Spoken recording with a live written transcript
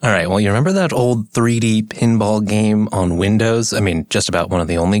All right, well, you remember that old 3D pinball game on Windows? I mean, just about one of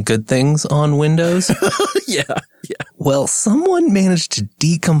the only good things on Windows. Yeah. Well, someone managed to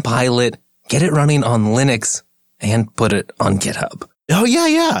decompile it, get it running on Linux, and put it on GitHub. Oh,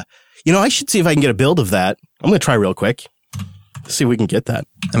 yeah. You know, I should see if I can get a build of that. I'm going to try real quick. See if we can get that.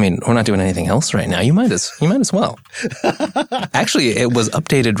 I mean, we're not doing anything else right now. You might as well. Actually, it was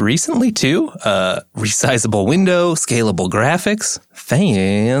updated recently too. Resizable window, scalable graphics,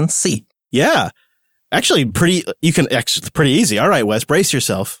 fancy. Yeah. Actually, pretty easy. All right, Wes, brace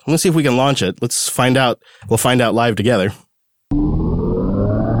yourself. Let's see if we can launch it. Let's find out. We'll find out live together.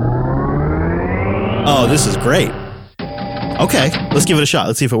 Oh, this is great. Okay, let's give it a shot.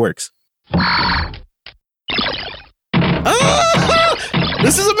 Let's see if it works.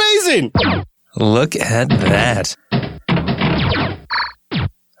 This is amazing! Look at that.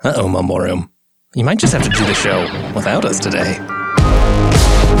 Uh-oh, Mumble Room. You might just have to do the show without us today.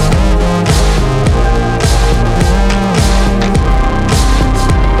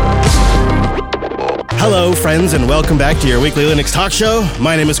 Hello, friends, and welcome back to your weekly Linux talk show.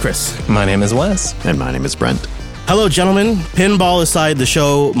 My name is Chris. My name is Wes. And my name is Brent. Hello, gentlemen. Pinball aside, the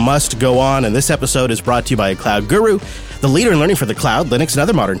show must go on, and this episode is brought to you by Cloud Guru, the leader in learning for the cloud, Linux, and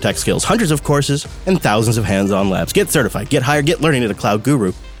other modern tech skills. Hundreds of courses and thousands of hands-on labs. Get certified, get hired, get learning at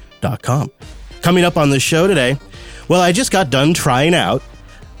cloudguru.com. Coming up on the show today, well, I just got done trying out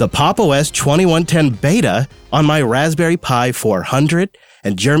the Pop! OS 2110 beta on my Raspberry Pi 400,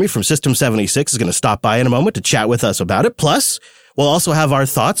 and Jeremy from System 76 is going to stop by in a moment to chat with us about it. Plus, we'll also have our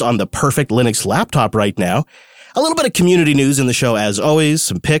thoughts on the perfect Linux laptop right now. A little bit of community news in the show, as always,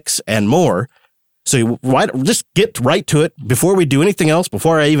 some picks and more. So just get right to it. Before we do anything else,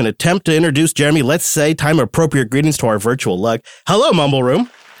 before I even attempt to introduce Jeremy, let's say time-appropriate greetings to our virtual lug. Hello, Mumble Room.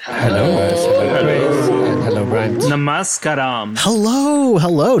 Hello, Chris. And hello, Brent. Namaskaram.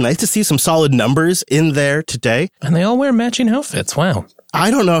 Hello. Nice to see some solid numbers in there today. And they all wear matching outfits. Wow.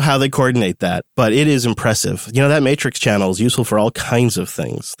 I don't know how they coordinate that, but it is impressive. You know, that Matrix channel is useful for all kinds of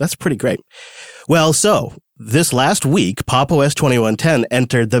things. That's pretty great. Well, so this last week, Pop! OS 2110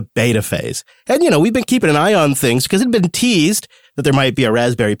 entered the beta phase. And, you know, we've been keeping an eye on things because it had been teased that there might be a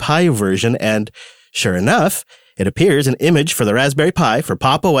Raspberry Pi version. And sure enough, it appears an image for the Raspberry Pi for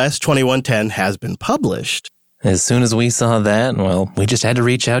Pop! OS 2110 has been published. As soon as we saw that, well, we just had to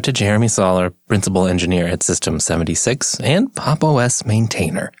reach out to Jeremy Soller, principal engineer at System 76 and Pop! OS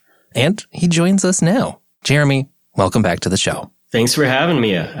maintainer. And he joins us now. Jeremy, welcome back to the show. Thanks for having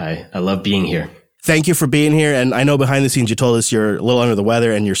me. I love being here. Thank you for being here. And I know behind the scenes you told us you're a little under the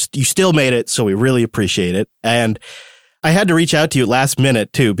weather and you still made it, so we really appreciate it. And I had to reach out to you last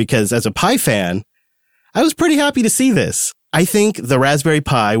minute too, because as a Pi fan, I was pretty happy to see this. I think the Raspberry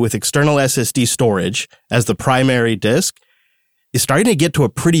Pi with external SSD storage as the primary disk is starting to get to a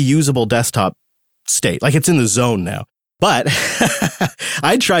pretty usable desktop state. Like it's in the zone now. But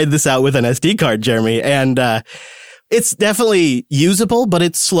I tried this out with an SD card, Jeremy, and it's definitely usable, but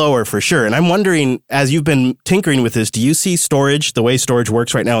it's slower for sure. And I'm wondering, as you've been tinkering with this, do you see storage, the way storage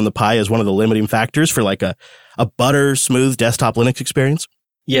works right now on the Pi, as one of the limiting factors for like a butter smooth desktop Linux experience?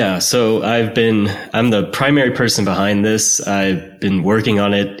 Yeah, so I'm the primary person behind this. I've been working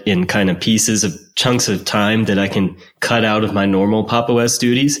on it in kind of pieces of chunks of time that I can cut out of my normal Pop! OS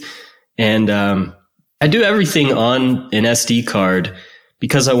duties. And I do everything on an SD card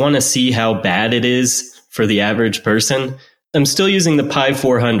because I want to see how bad it is for the average person. I'm still using the Pi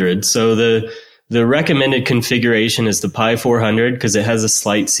 400. So the recommended configuration is the Pi 400 because it has a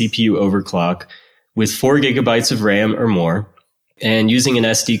slight CPU overclock with 4 gigabytes of RAM or more and using an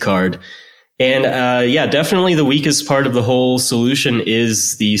SD card. And definitely the weakest part of the whole solution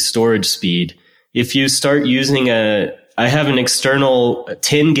is the storage speed. If you start using I have an external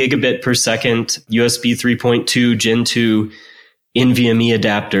 10 gigabit per second USB 3.2 Gen 2 NVMe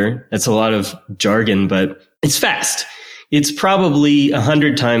adapter. That's a lot of jargon, but it's fast. It's probably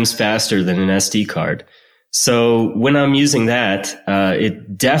 100 times faster than an SD card. So when I'm using that,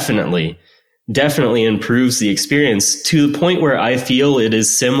 it definitely improves the experience to the point where I feel it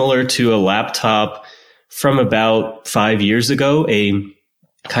is similar to a laptop from about 5 years ago, a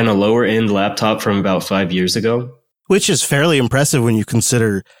kind of lower end laptop from about 5 years ago. Which is fairly impressive when you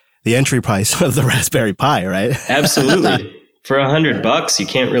consider the entry price of the Raspberry Pi, right? Absolutely. For $100, you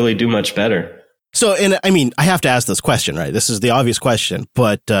can't really do much better. So, and I mean, I have to ask this question, right? This is the obvious question,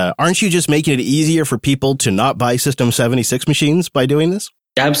 but aren't you just making it easier for people to not buy System 76 machines by doing this?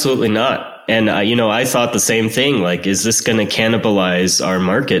 Absolutely not. And, I thought the same thing. Like, is this going to cannibalize our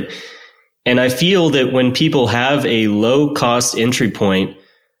market? And I feel that when people have a low cost entry point,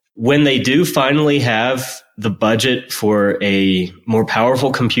 when they do finally have the budget for a more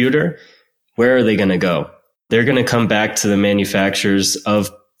powerful computer, where are they going to go? They're going to come back to the manufacturers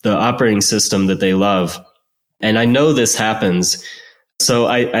of the operating system that they love. And I know this happens. So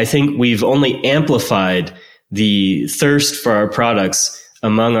I think we've only amplified the thirst for our products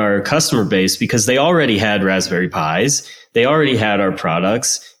among our customer base because they already had Raspberry Pis. They already had our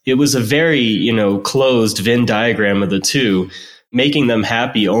products. It was a very, closed Venn diagram of the two. Making them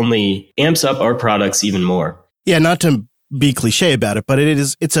happy only amps up our products even more. Yeah, not to be cliche about it, but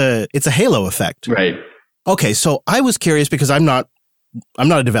it's a halo effect. Right. Okay, so I was curious because I'm not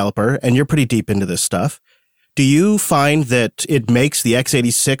a developer and you're pretty deep into this stuff. Do you find that it makes the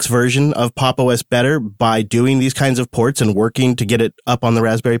x86 version of Pop! OS better by doing these kinds of ports and working to get it up on the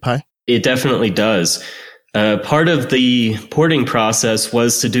Raspberry Pi? It definitely does. Part of the porting process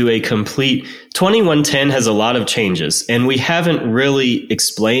was to do a complete 2110 has a lot of changes, and we haven't really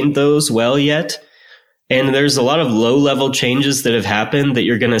explained those well yet. And there's a lot of low-level changes that have happened that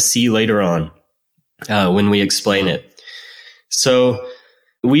you're going to see later on when we explain it. So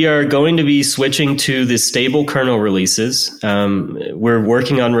we are going to be switching to the stable kernel releases. We're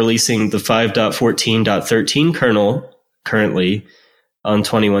working on releasing the 5.14.13 kernel currently on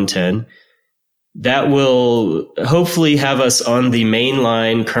 2110. That will hopefully have us on the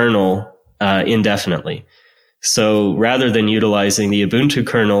mainline kernel indefinitely. So rather than utilizing the Ubuntu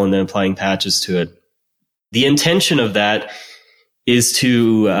kernel and then applying patches to it, the intention of that is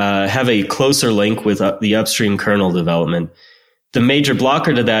to have a closer link with the upstream kernel development. The major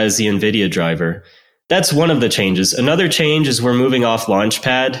blocker to that is the NVIDIA driver. That's one of the changes. Another change is we're moving off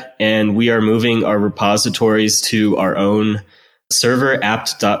Launchpad, and we are moving our repositories to our own server,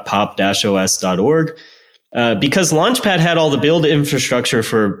 apt.pop-os.org. Because Launchpad had all the build infrastructure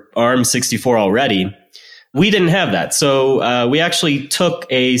for ARM64 already, we didn't have that. So we actually took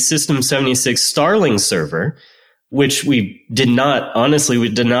a System 76 Starling server, which we did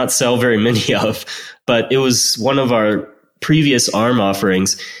not sell very many of, but it was one of our previous ARM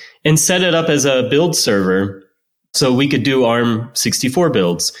offerings, and set it up as a build server so we could do ARM64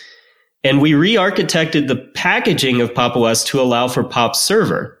 builds. And we re-architected the packaging of Pop! OS to allow for Pop!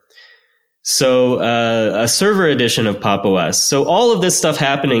 Server. So a server edition of Pop! OS. So all of this stuff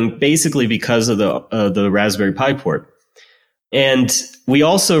happening basically because of the Raspberry Pi port. And we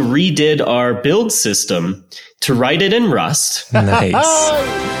also redid our build system to write it in Rust. Nice.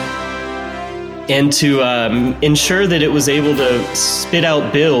 And to ensure that it was able to spit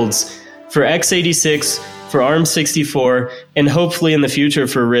out builds for x86, for ARM64, and hopefully in the future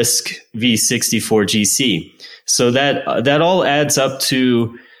for RISC v64 GC. So that all adds up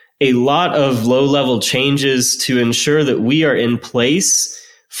to a lot of low-level changes to ensure that we are in place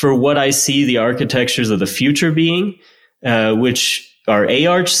for what I see the architectures of the future being, which are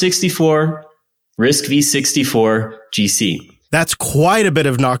AArch64, RISC v64, GC. That's quite a bit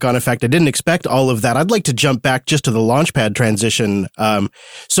of knock-on effect. I didn't expect all of that. I'd like to jump back just to the Launchpad transition.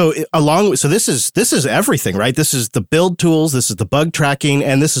 So this is everything, right? This is the build tools, this is the bug tracking,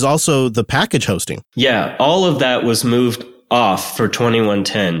 and this is also the package hosting. Yeah, all of that was moved off for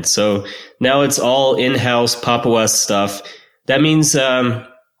 2110. So now it's all in-house Pop! OS stuff. That means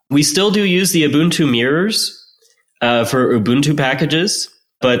we still do use the Ubuntu mirrors for Ubuntu packages,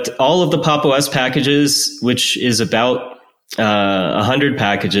 but all of the Pop! OS packages, which is about 100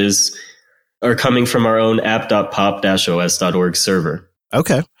 packages, are coming from our own app.pop-os.org server.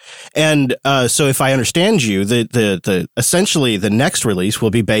 Okay. And so if I understand you, the essentially the next release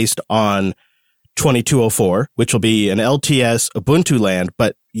will be based on 2204, which will be an LTS Ubuntu land,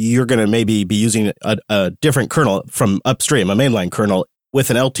 but you're going to maybe be using a different kernel from upstream, a mainline kernel with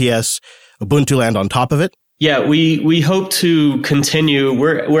an LTS Ubuntu land on top of it. Yeah, we hope to continue.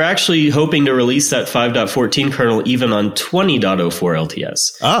 We're actually hoping to release that 5.14 kernel even on 20.04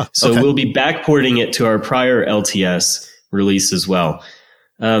 LTS. So we'll be backporting it to our prior LTS release as well.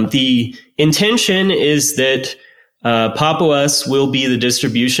 The intention is that Pop! OS will be the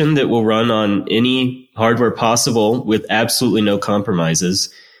distribution that will run on any hardware possible with absolutely no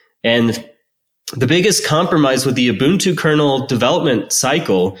compromises. And the biggest compromise with the Ubuntu kernel development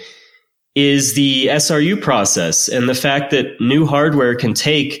cycle is the SRU process and the fact that new hardware can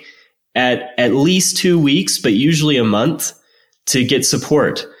take at least 2 weeks, but usually a month to get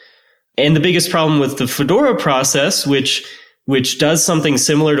support. And the biggest problem with the Fedora process, which does something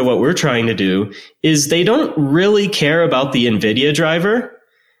similar to what we're trying to do, is they don't really care about the NVIDIA driver.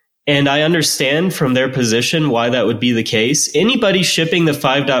 And I understand from their position why that would be the case. Anybody shipping the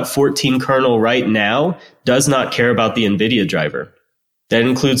 5.14 kernel right now does not care about the NVIDIA driver. That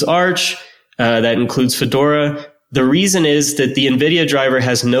includes Arch, that includes Fedora. The reason is that the NVIDIA driver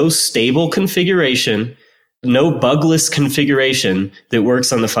has no stable configuration no bugless configuration that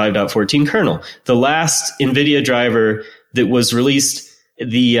works on the 5.14 kernel. The last NVIDIA driver that was released,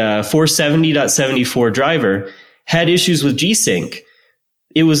 the 470.74 driver, had issues with G-Sync.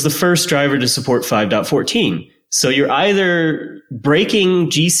 It was the first driver to support 5.14. So you're either breaking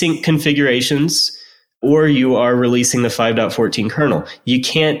G-Sync configurations or you are releasing the 5.14 kernel. You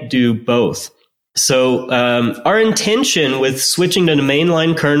can't do both. So our intention with switching to the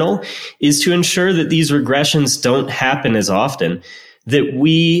mainline kernel is to ensure that these regressions don't happen as often, that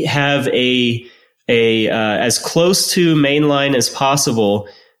we have a as close to mainline as possible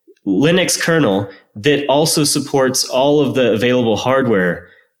Linux kernel that also supports all of the available hardware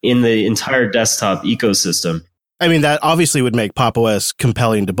in the entire desktop ecosystem. I mean, that obviously would make Pop! OS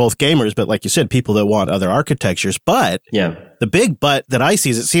compelling to both gamers, but like you said, people that want other architectures. But the big but that I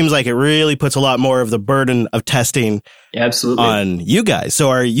see is it seems like it really puts a lot more of the burden of testing on you guys. So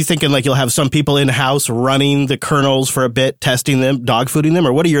are you thinking like you'll have some people in-house running the kernels for a bit, testing them, dogfooding them?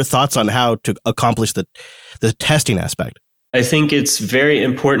 Or what are your thoughts on how to accomplish the testing aspect? I think it's very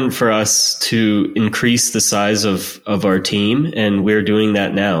important for us to increase the size of our team, and we're doing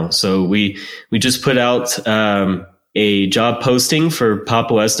that now. So we just put out a job posting for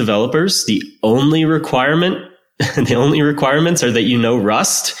Pop! OS developers. The only requirements are that you know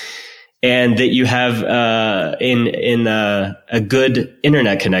Rust and that you have a good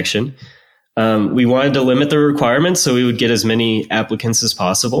internet connection. We wanted to limit the requirements so we would get as many applicants as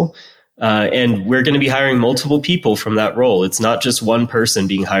possible. And we're going to be hiring multiple people from that role. It's not just one person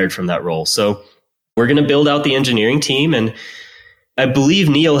being hired from that role. So we're going to build out the engineering team. And I believe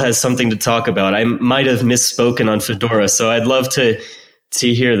Neil has something to talk about. I might have misspoken on Fedora, so I'd love to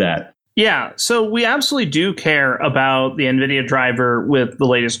hear that. Yeah, so we absolutely do care about the NVIDIA driver with the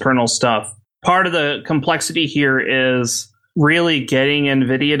latest kernel stuff. Part of the complexity here is really getting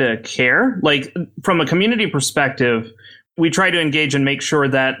NVIDIA to care. Like, from a community perspective, we try to engage and make sure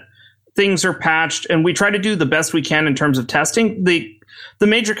that things are patched, and we try to do the best we can in terms of testing. The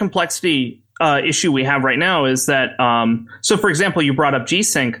major complexity issue we have right now is that, so for example, you brought up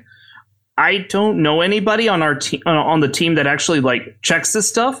G-Sync. I don't know anybody on our on the team that actually like checks this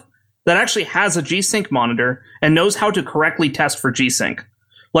stuff, that actually has a G-Sync monitor and knows how to correctly test for G-Sync.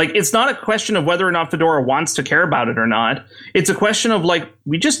 Like, it's not a question of whether or not Fedora wants to care about it or not. It's a question of, like,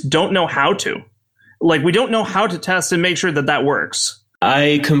 we just don't know how to. Like, we don't know how to test and make sure that that works.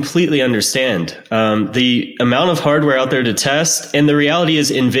 I completely understand the amount of hardware out there to test. And the reality is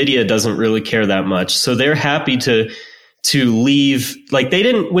NVIDIA doesn't really care that much. So they're happy to leave. Like, they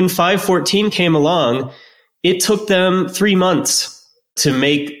didn't, when 5.14 came along, it took them 3 months to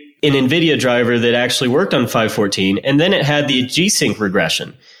make an NVIDIA driver that actually worked on 5.14. And then it had the G-Sync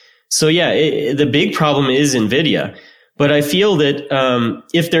regression. So yeah, the big problem is NVIDIA. But I feel that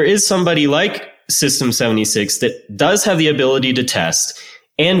if there is somebody like System 76 that does have the ability to test,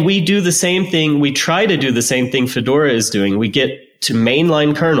 and we do the same thing, we try to do the same thing Fedora is doing, we get to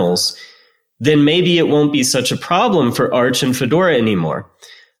mainline kernels, then maybe it won't be such a problem for Arch and Fedora anymore.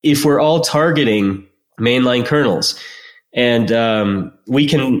 If we're all targeting mainline kernels, and we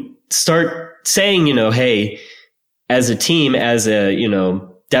can start saying, hey, as a team, as a,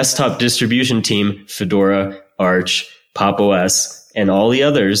 desktop distribution team, Fedora, Arch, Pop! OS, and all the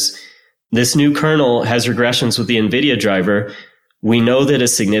others, this new kernel has regressions with the NVIDIA driver. We know that a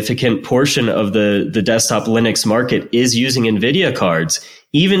significant portion of the desktop Linux market is using NVIDIA cards.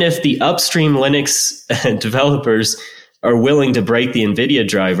 Even if the upstream Linux developers are willing to break the NVIDIA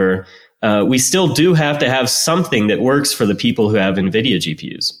driver, we still do have to have something that works for the people who have NVIDIA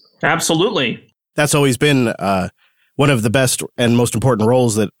GPUs. Absolutely. That's always been one of the best and most important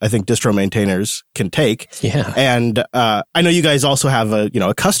roles that I think distro maintainers can take. Yeah. And I know you guys also have a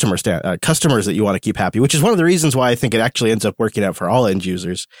customers that you want to keep happy, which is one of the reasons why I think it actually ends up working out for all end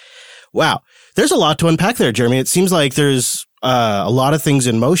users. Wow. There's a lot to unpack there, Jeremy. It seems like there's a lot of things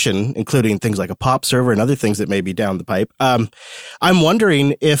in motion, including things like a POP server and other things that may be down the pipe. I'm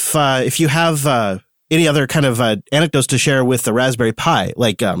wondering if you have any other kind of anecdotes to share with the Raspberry Pi,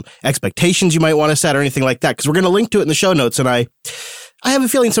 like expectations you might want to set or anything like that, because we're going to link to it in the show notes, and I have a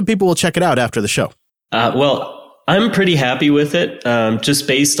feeling some people will check it out after the show. Well, I'm pretty happy with it, just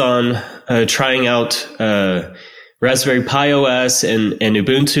based on trying out Raspberry Pi OS and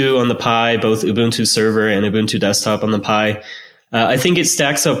Ubuntu on the Pi, both Ubuntu Server and Ubuntu Desktop on the Pi. I think it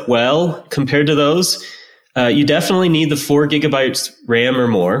stacks up well compared to those. You definitely need the 4 gigabytes RAM or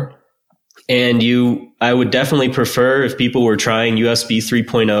more. And I would definitely prefer, if people were trying USB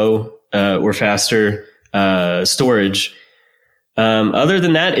 3.0 or faster storage. Other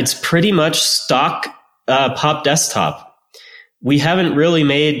than that, it's pretty much stock Pop desktop. We haven't really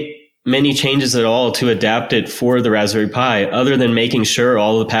made many changes at all to adapt it for the Raspberry Pi, other than making sure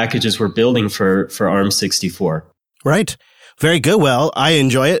all the packages we're building for ARM64. Right. Very good. Well, I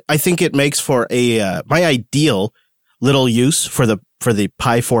enjoy it. I think it makes for my ideal little use for the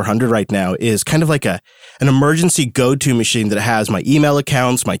Pi 400 right now is kind of like an emergency go-to machine that has my email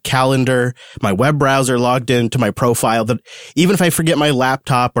accounts, my calendar, my web browser logged into my profile, that even if I forget my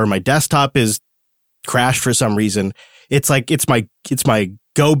laptop or my desktop is crashed for some reason, it's my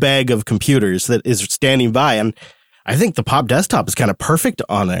go bag of computers that is standing by. And I think the Pop Desktop is kind of perfect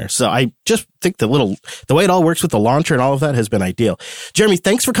on there. So I just think the way it all works with the launcher and all of that has been ideal. Jeremy,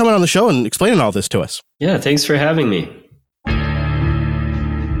 thanks for coming on the show and explaining all this to us. Yeah, thanks for having me.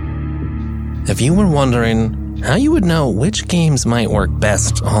 If you were wondering how you would know which games might work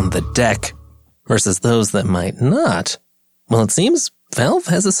best on the deck versus those that might not, well, it seems Valve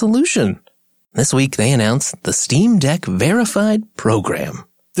has a solution. This week, they announced the Steam Deck Verified program.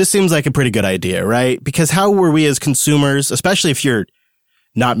 This seems like a pretty good idea, right? Because how were we as consumers, especially if you're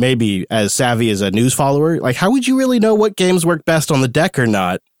not maybe as savvy as a news follower, like how would you really know what games work best on the deck or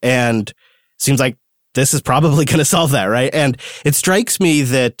not? And seems like this is probably going to solve that, right? And it strikes me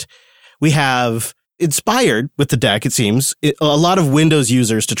that we have inspired with the deck, it seems, a lot of Windows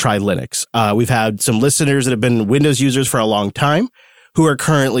users to try Linux. We've had some listeners that have been Windows users for a long time who are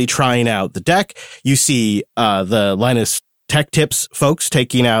currently trying out the deck. You see the Linus Tech Tips folks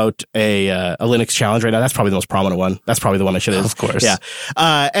taking out a Linux challenge right now. That's probably the most prominent one. That's probably the one I should have. Of course. Yeah.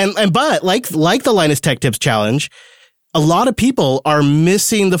 But like the Linus Tech Tips challenge, a lot of people are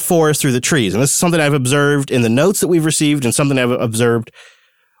missing the forest through the trees. And this is something I've observed in the notes that we've received and something I've observed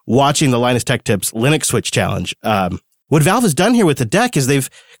watching the Linus Tech Tips Linux Switch challenge. What Valve has done here with the deck is they've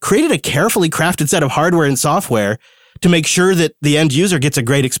created a carefully crafted set of hardware and software to make sure that the end user gets a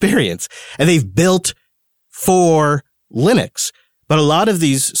great experience. And they've built for Linux. But a lot of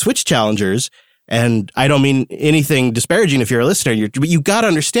these Switch challengers, and I don't mean anything disparaging if you're a listener, but you got to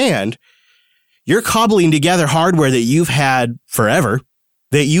understand, you're cobbling together hardware that you've had forever,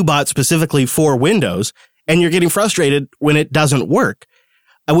 that you bought specifically for Windows, and you're getting frustrated when it doesn't work,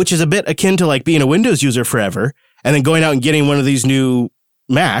 which is a bit akin to like being a Windows user forever and then going out and getting one of these new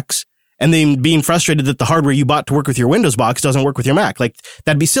Macs and then being frustrated that the hardware you bought to work with your Windows box doesn't work with your Mac. Like,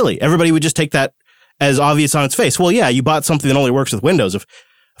 that'd be silly. Everybody would just take that as obvious on its face. Well, yeah, you bought something that only works with Windows. Of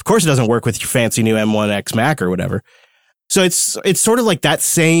course it doesn't work with your fancy new M1X Mac or whatever. So it's sort of like that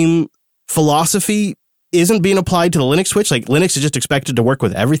same philosophy isn't being applied to the Linux Switch. Like, Linux is just expected to work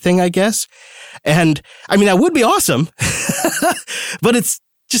with everything, I guess. And I mean, that would be awesome, but it's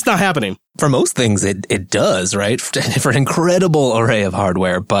just not happening. For most things, it does, right? For an incredible array of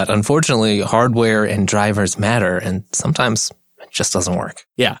hardware. But unfortunately, hardware and drivers matter, and sometimes it just doesn't work.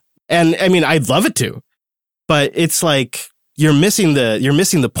 Yeah. And I mean, I'd love it to, but it's like you're missing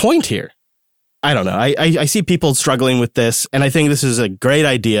the point here. I don't know. I see people struggling with this, and I think this is a great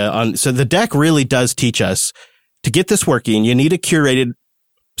idea. So the deck really does teach us to get this working. You need a curated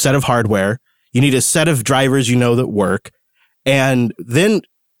set of hardware. You need a set of drivers that work, and then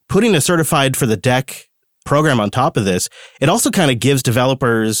putting a certified for the deck program on top of this, it also kind of gives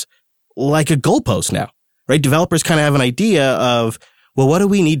developers like a goalpost now, right? Developers kind of have an idea of, well, what do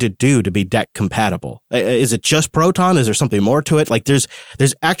we need to do to be deck compatible? Is it just Proton? Is there something more to it? Like there's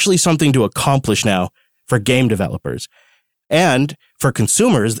actually something to accomplish now for game developers. And for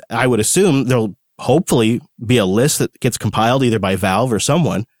consumers, I would assume there'll hopefully be a list that gets compiled either by Valve or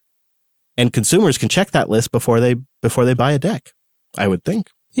someone, and consumers can check that list before they buy a deck, I would think.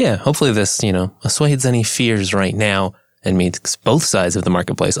 Yeah, hopefully this, assuages any fears right now and makes both sides of the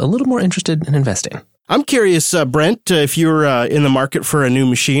marketplace a little more interested in investing. I'm curious, Brent, if you're in the market for a new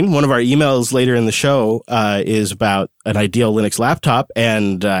machine. One of our emails later in the show is about an ideal Linux laptop,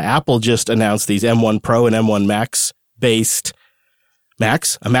 and Apple just announced these M1 Pro and M1 Max based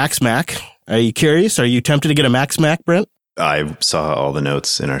Macs, a Max Mac. Are you curious? Are you tempted to get a Max Mac, Brent? I saw all the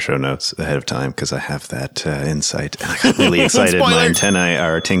notes in our show notes ahead of time because I have that insight. I got really excited. My antennae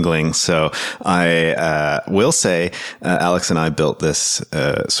are tingling. So I will say, Alex and I built this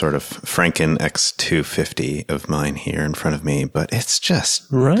sort of Franken X250 of mine here in front of me, but it's just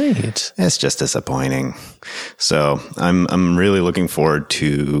It's just disappointing. So I'm really looking forward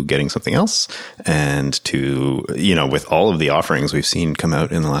to getting something else, and to with all of the offerings we've seen come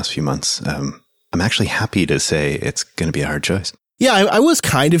out in the last few months. I'm actually happy to say it's going to be a hard choice. Yeah, I was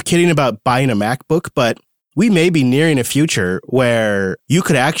kind of kidding about buying a MacBook, but we may be nearing a future where you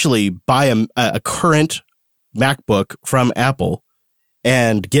could actually buy a current MacBook from Apple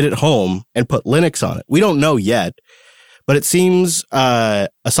and get it home and put Linux on it. We don't know yet, but it seems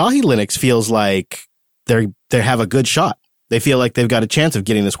Asahi Linux feels like they have a good shot they feel like they've got a chance of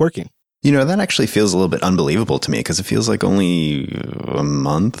getting this working. You know, that actually feels a little bit unbelievable to me because it feels like only a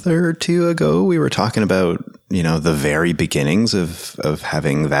month or two ago we were talking about, you know, the very beginnings of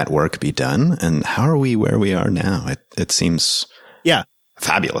having that work be done. And how are we where we are now? It seems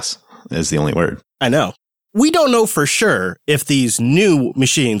fabulous is the only word. I know. We don't know for sure if these new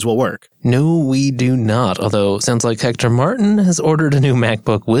machines will work. No, we do not. Although it sounds like Hector Martin has ordered a new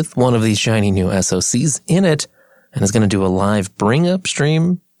MacBook with one of these shiny new SoCs in it and is going to do a live bring-up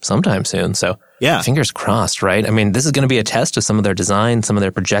stream sometime soon. So fingers crossed, right? I mean, this is going to be a test of some of their design, some of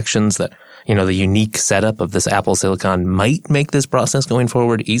their projections that, you know, the unique setup of this Apple Silicon might make this process going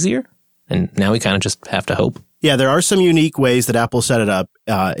forward easier. And now we kind of just have to hope. Yeah, there are some unique ways that Apple set it up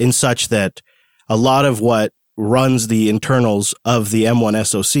in such that a lot of what runs the internals of the M1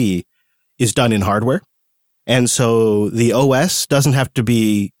 SoC is done in hardware. And so the OS doesn't have to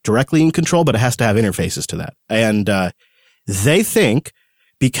be directly in control, but it has to have interfaces to that. And they think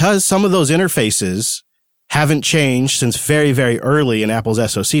because some of those interfaces haven't changed since very, very early in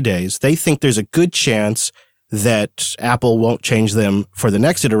Apple's SoC days, they think there's a good chance that Apple won't change them for the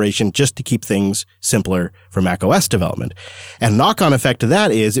next iteration just to keep things simpler for macOS development. And knock-on effect of that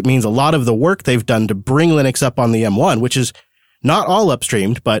is it means a lot of the work they've done to bring Linux up on the M1, which is not all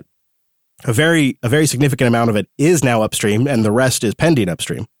upstreamed, but a very significant amount of it is now upstream and the rest is pending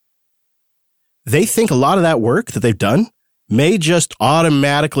upstream. They think a lot of that work that they've done may just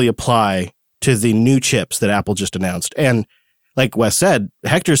automatically apply to the new chips that Apple just announced. And like Wes said,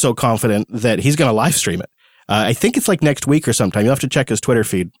 Hector's so confident that he's going to live stream it. I think it's like next week or sometime. You'll have to check his Twitter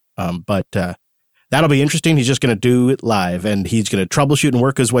feed. But that'll be interesting. He's just going to do it live and he's going to troubleshoot and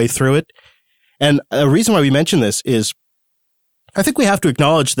work his way through it. And a reason why we mention this is I think we have to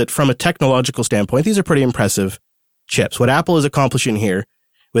acknowledge that from a technological standpoint, these are pretty impressive chips. What Apple is accomplishing here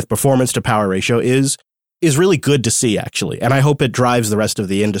with performance to power ratio is really good to see, actually. And I hope it drives the rest of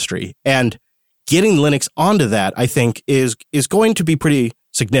the industry. And getting Linux onto that, I think, is going to be pretty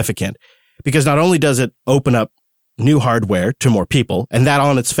significant because not only does it open up new hardware to more people, and that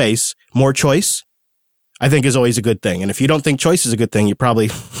on its face, more choice, I think is always a good thing. And if you don't think choice is a good thing, you're probably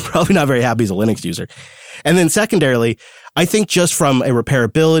not very happy as a Linux user. And then secondarily, I think just from a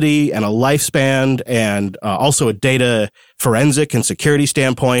repairability and a lifespan and also a data forensic and security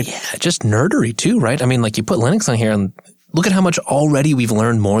standpoint. Yeah, just nerdery too, right? I mean, like you put Linux on here and look at how much already we've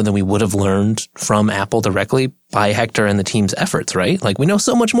learned more than we would have learned from Apple directly by Hector and the team's efforts, right? Like we know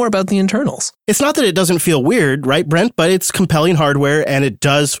so much more about the internals. It's not that it doesn't feel weird, right, Brent? But it's compelling hardware and it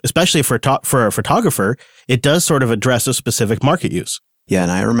does, especially for a photographer, it does sort of address a specific market use. Yeah,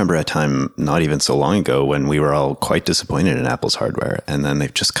 and I remember a time not even so long ago when we were all quite disappointed in Apple's hardware, and then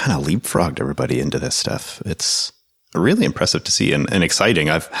they've just kind of leapfrogged everybody into this stuff. It's really impressive to see and exciting.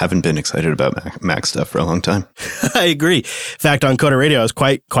 I haven't been excited about Mac stuff for a long time. I agree. In fact, on Coder Radio, I was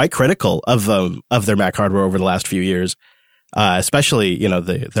quite critical of their Mac hardware over the last few years, especially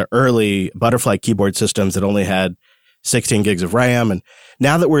the early Butterfly keyboard systems that only had 16 gigs of RAM, and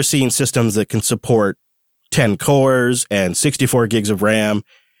now that we're seeing systems that can support 10 cores and 64 gigs of RAM.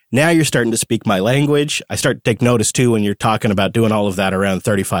 Now you're starting to speak my language. I start to take notice too when you're talking about doing all of that around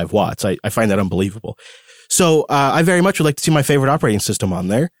 35 watts. I find that unbelievable. So I very much would like to see my favorite operating system on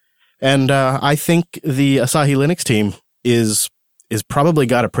there. And I think the Asahi Linux team is probably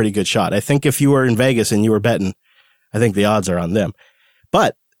got a pretty good shot. I think if you were in Vegas and you were betting, I think the odds are on them.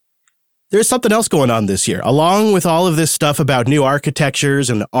 But there's something else going on this year. Along with all of this stuff about new architectures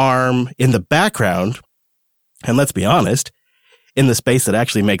and ARM in the background, and let's be honest, in the space that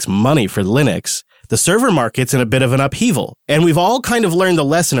actually makes money for Linux, the server market's in a bit of an upheaval. And we've all kind of learned the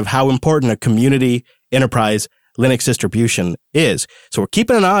lesson of how important a community enterprise Linux distribution is. So we're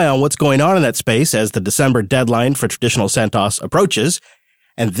keeping an eye on what's going on in that space as the December deadline for traditional CentOS approaches.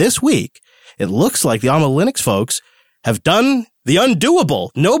 And this week, it looks like the Alma Linux folks have done the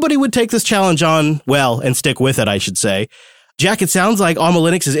undoable. Nobody would take this challenge on well and stick with it, I should say. Jack, it sounds like Alma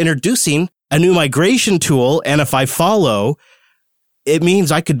Linux is introducing a new migration tool, and if I follow, it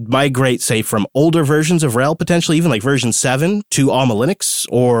means I could migrate, say, from older versions of RHEL, potentially even like version 7 to Alma Linux,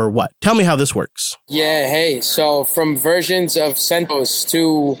 or what? Tell me how this works. Yeah, hey, so from versions of CentOS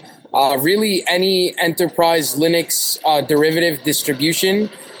to really any enterprise Linux derivative distribution,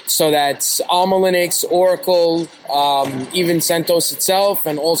 so that's Alma Linux, Oracle, even CentOS itself,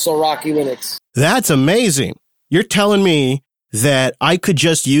 and also Rocky Linux. That's amazing. You're telling me that I could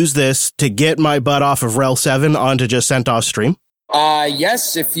just use this to get my butt off of RHEL 7 onto just CentOS Stream?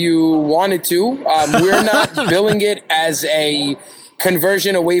 Yes, if you wanted to. We're not billing it as a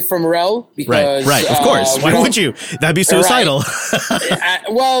conversion away from RHEL because right. Of course. Why would you? That'd be suicidal. Right.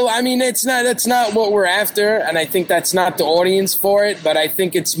 Well, I mean, that's not what we're after, and I think that's not the audience for it. But I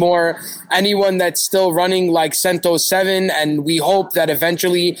think it's more anyone that's still running like CentOS 7, and we hope that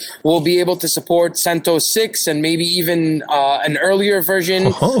eventually we'll be able to support CentOS 6 and maybe even an earlier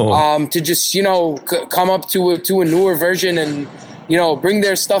version to just come up to a newer version and bring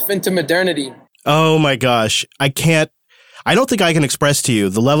their stuff into modernity. Oh my gosh, I don't think I can express to you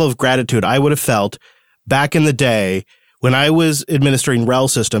the level of gratitude I would have felt back in the day when I was administering RHEL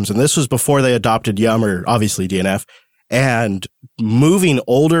systems, and this was before they adopted Yum or obviously DNF, and moving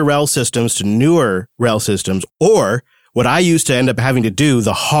older RHEL systems to newer RHEL systems, or what I used to end up having to do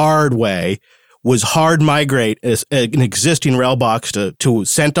the hard way was hard migrate an existing RHEL box to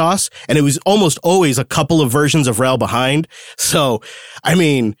CentOS, and it was almost always a couple of versions of RHEL behind. So, I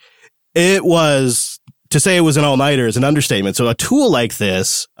mean, to say it was an all-nighter is an understatement. So a tool like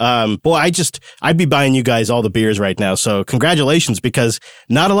this, I'd be buying you guys all the beers right now. So congratulations, because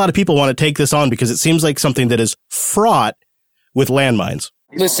not a lot of people want to take this on because it seems like something that is fraught with landmines.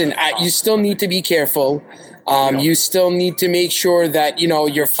 Listen, you still need to be careful. You still need to make sure that,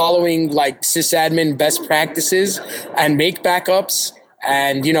 you're following like sysadmin best practices and make backups.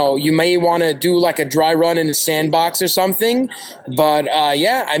 And, you may want to do like a dry run in a sandbox or something. But,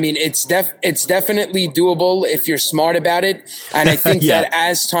 I mean, it's definitely doable if you're smart about it. And I think that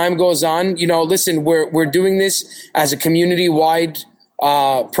as time goes on, listen, we're doing this as a community-wide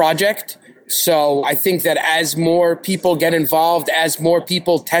project. So I think that as more people get involved, as more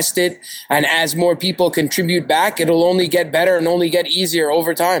people test it, and as more people contribute back, it'll only get better and only get easier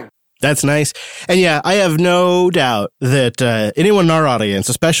over time. That's nice. And yeah, I have no doubt that anyone in our audience,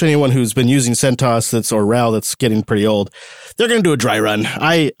 especially anyone who's been using CentOS or RHEL that's getting pretty old, they're going to do a dry run.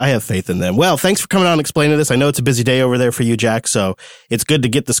 I have faith in them. Well, thanks for coming on and explaining this. I know it's a busy day over there for you, Jack, so it's good to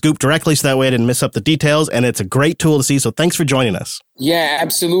get the scoop directly so that way I didn't miss up the details, and it's a great tool to see, so thanks for joining us. Yeah,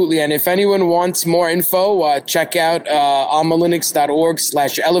 absolutely. And if anyone wants more info, check out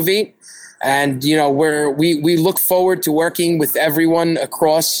almalinux.org/elevate. And, we look forward to working with everyone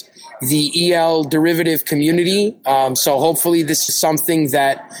across the EL derivative community. So hopefully this is something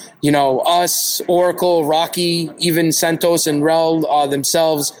that, us, Oracle, Rocky, even CentOS and RHEL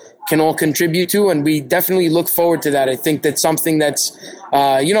themselves can all contribute to. And we definitely look forward to that. I think that's something that's,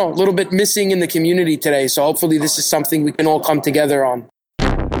 a little bit missing in the community today. So hopefully this is something we can all come together on.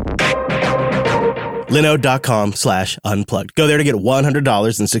 Linode.com/unplugged. Go there to get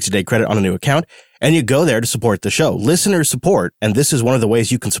 $100 in 60-day credit on a new account, and you go there to support the show. Listener support, and this is one of the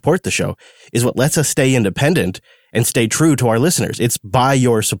ways you can support the show, is what lets us stay independent and stay true to our listeners. It's by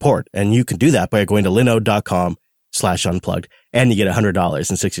your support, and you can do that by going to linode.com/unplugged, and you get $100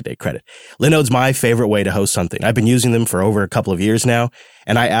 in 60-day credit. Linode's my favorite way to host something. I've been using them for over a couple of years now,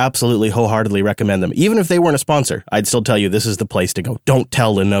 and I absolutely wholeheartedly recommend them. Even if they weren't a sponsor, I'd still tell you this is the place to go. Don't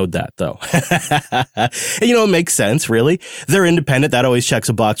tell Linode that, though. And, it makes sense, really. They're independent. That always checks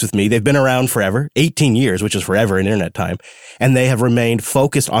a box with me. They've been around forever, 18 years, which is forever in internet time, and they have remained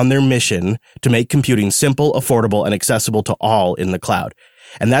focused on their mission to make computing simple, affordable, and accessible to all in the cloud.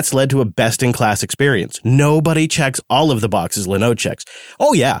 And that's led to a best-in-class experience. Nobody checks all of the boxes Linode checks.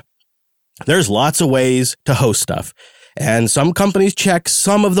 Oh, yeah. There's lots of ways to host stuff. And some companies check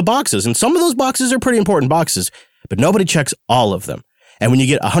some of the boxes. And some of those boxes are pretty important boxes. But nobody checks all of them. And when you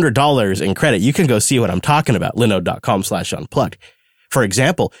get $100 in credit, you can go see what I'm talking about. Linode.com/unplugged. For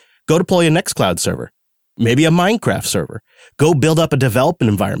example, go deploy a Nextcloud server. Maybe a Minecraft server. Go build up a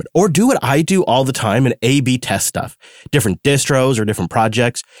development environment, or do what I do all the time and A/B test stuff. Different distros or different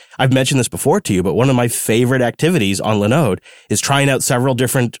projects. I've mentioned this before to you, but one of my favorite activities on Linode is trying out several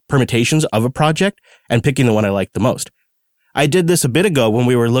different permutations of a project and picking the one I like the most. I did this a bit ago when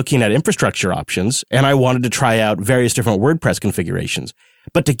we were looking at infrastructure options, and I wanted to try out various different WordPress configurations.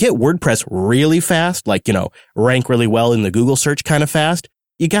 But to get WordPress really fast, like, rank really well in the Google search kind of fast,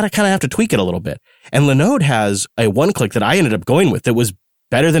 you got to kind of have to tweak it a little bit. And Linode has a one-click that I ended up going with that was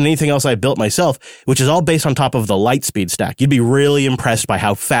better than anything else I built myself, which is all based on top of the Lightspeed stack. You'd be really impressed by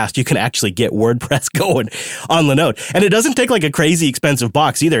how fast you can actually get WordPress going on Linode. And it doesn't take like a crazy expensive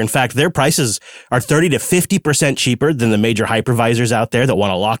box either. In fact, their prices are 30 to 50% cheaper than the major hypervisors out there that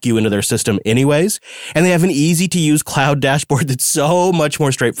want to lock you into their system anyways. And they have an easy-to-use cloud dashboard that's so much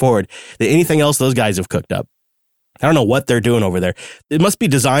more straightforward than anything else those guys have cooked up. I don't know what they're doing over there. It must be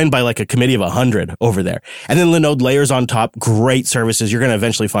designed by like a committee of 100 over there. And then Linode layers on top great services you're going to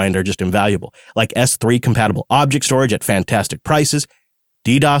eventually find are just invaluable, like S3 compatible object storage at fantastic prices,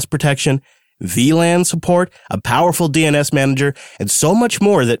 DDoS protection, VLAN support, a powerful DNS manager, and so much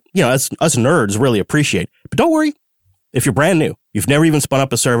more that, us nerds really appreciate. But don't worry, If you're brand new, you've never even spun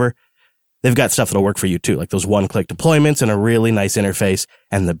up a server, they've got stuff that'll work for you too, like those one-click deployments and a really nice interface.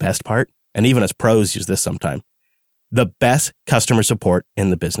 And the best part, and even us pros use this sometime, the best customer support in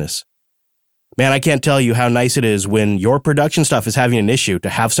the business. Man, I can't tell you how nice it is when your production stuff is having an issue to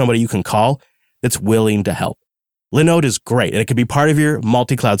have somebody you can call that's willing to help. Linode is great, and it can be part of your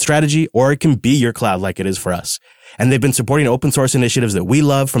multi-cloud strategy, or it can be your cloud like it is for us. And they've been supporting open source initiatives that we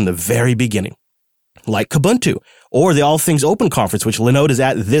love from the very beginning, like Kubuntu, or the All Things Open conference, which Linode is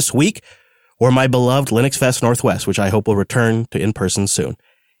at this week, or my beloved Linux Fest Northwest, which I hope will return to in-person soon.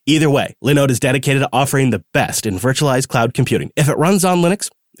 Either way, Linode is dedicated to offering the best in virtualized cloud computing. If it runs on Linux,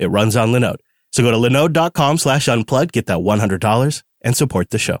 it runs on Linode. So go to linode.com/unplugged, get that $100, and support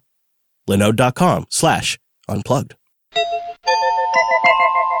the show. linode.com/unplugged.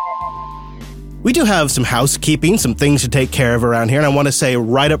 We do have some housekeeping, some things to take care of around here, and I want to say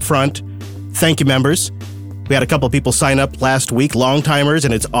right up front, thank you, members. We had a couple of people sign up last week, long-timers,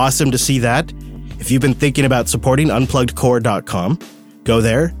 and it's awesome to see that. If you've been thinking about supporting unpluggedcore.com, go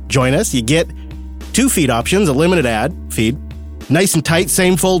there, join us. You get 2 feed options, a limited ad feed, nice and tight,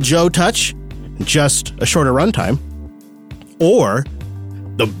 same full Joe touch, just a shorter runtime, or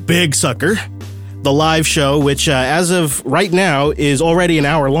the big sucker, the live show, which as of right now is already an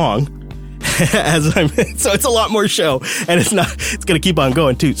hour long. So it's a lot more show, and it's going to keep on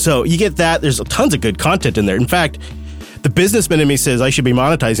going too. So you get that. There's tons of good content in there. In fact, the businessman in me says I should be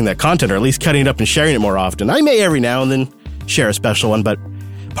monetizing that content, or at least cutting it up and sharing it more often. I may every now and then share a special one, but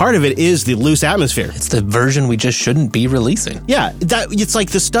part of it is the loose atmosphere. It's the version we just shouldn't be releasing. Yeah, it's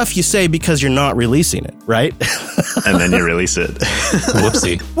like the stuff you say because you're not releasing it, right? And then you release it.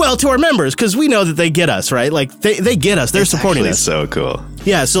 Whoopsie. Well, to our members, because we know that they get us, right? Like, they get us. They're supporting us. So cool.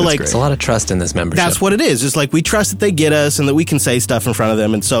 Yeah, so like... There's a lot of trust in this membership. That's what it is. It's like we trust that they get us and that we can say stuff in front of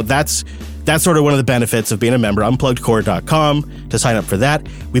them. And so that's sort of one of the benefits of being a member. Unpluggedcore.com to sign up for that.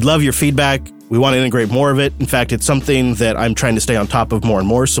 We'd love your feedback. We want to integrate more of it. In fact, it's something that I'm trying to stay on top of more and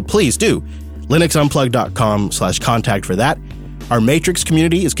more. So please do. linuxunplugged.com/contact for that. Our Matrix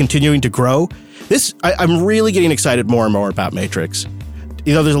community is continuing to grow. I'm really getting excited more and more about Matrix.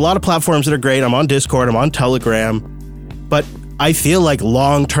 You know, there's a lot of platforms that are great. I'm on Discord, I'm on Telegram, but I feel like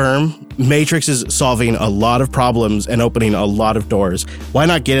long-term, Matrix is solving a lot of problems and opening a lot of doors. Why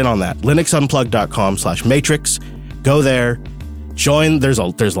not get in on that? linuxunplugged.com/matrix. Go there. Join. There's a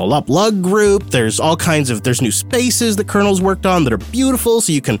Lug group. There's all kinds of, there's new spaces that Kernel's worked on that are beautiful.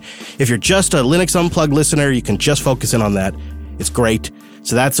 So you can, if you're just a Linux Unplugged listener, you can just focus in on that. It's great.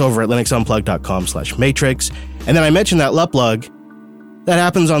 So that's over at linuxunplugged.com/matrix. And then I mentioned that Luplug. That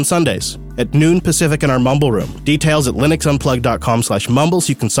happens on Sundays at noon Pacific in our Mumble room. Details at linuxunplugged.com/mumble so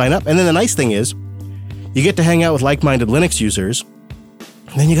you can sign up. And then the nice thing is, you get to hang out with like-minded Linux users,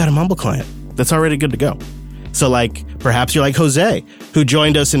 and then you got a Mumble client that's already good to go. So like, perhaps you're like Jose, who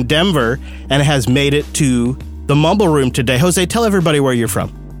joined us in Denver and has made it to the Mumble room today. Jose, tell everybody where you're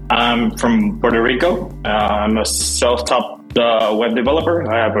from. I'm from Puerto Rico. I'm a self-taught web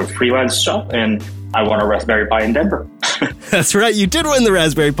developer. I have a freelance shop, and I won a Raspberry Pi in Denver. That's right. You did win the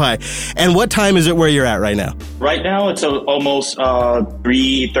Raspberry Pi. And what time is it where you're at right now? Right now, it's almost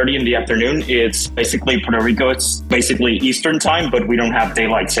 3:30 in the afternoon. It's basically Puerto Rico. It's basically Eastern time, but we don't have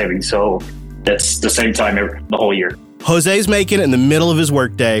daylight saving. So that's the same time the whole year. Jose's making it in the middle of his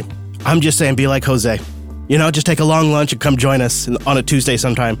workday. I'm just saying, be like Jose. You know, just take a long lunch and come join us on a Tuesday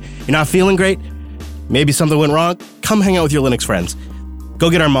sometime. You're not feeling great? Maybe something went wrong? Come hang out with your Linux friends. Go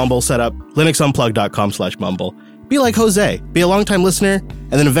get our Mumble set up, linuxunplugged.com/mumble. Be like Jose. Be a longtime listener,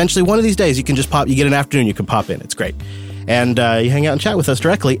 and then eventually one of these days you can just you get an afternoon, you can pop in. It's great. And you hang out and chat with us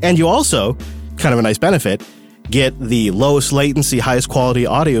directly. And you also, kind of a nice benefit, get the lowest latency, highest quality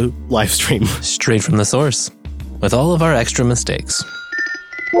audio live stream. Straight from the source, with all of our extra mistakes.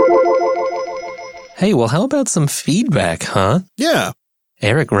 Hey, well, how about some feedback, huh? Yeah.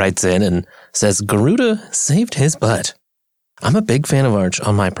 Eric writes in and says Garuda saved his butt. I'm a big fan of Arch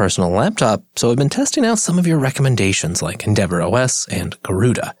on my personal laptop, so I've been testing out some of your recommendations like EndeavourOS and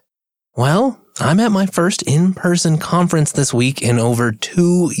Garuda. Well, I'm at my first in-person conference this week in over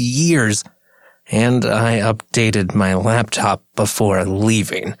 2 years, and I updated my laptop before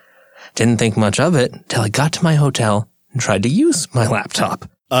leaving. Didn't think much of it till I got to my hotel and tried to use my laptop.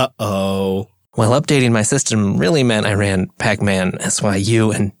 Uh-oh. Well, updating my system really meant I ran Pac-Man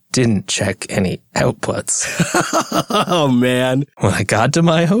SYU and didn't check any outputs. Oh, man. When I got to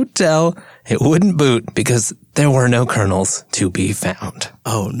my hotel, it wouldn't boot because there were no kernels to be found.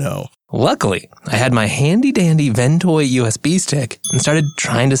 Oh, no. Luckily, I had my handy-dandy Ventoy USB stick and started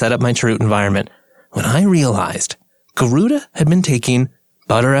trying to set up my chroot environment when I realized Garuda had been taking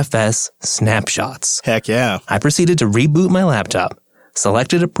ButterFS snapshots. Heck yeah. I proceeded to reboot my laptop,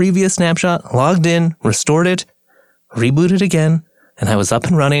 selected a previous snapshot, logged in, restored it, rebooted again, and I was up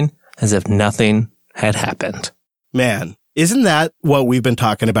and running as if nothing had happened. Man, isn't that what we've been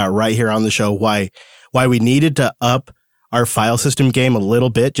talking about right here on the show? Why we needed to up our file system game a little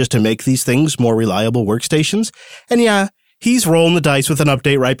bit just to make these things more reliable workstations? And yeah, he's rolling the dice with an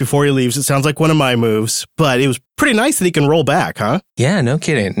update right before he leaves. It sounds like one of my moves, but it was pretty nice that he can roll back, huh? Yeah, no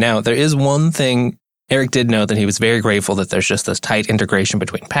kidding. Now, there is one thing. Eric did note that he was very grateful that there's just this tight integration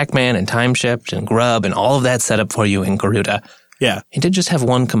between Pacman and TimeShift and Grub and all of that set up for you in Garuda. Yeah. He did just have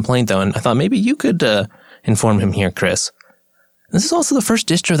one complaint, though, and I thought maybe you could inform him here, Chris. This is also the first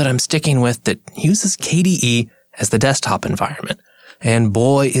distro that I'm sticking with that uses KDE as the desktop environment. And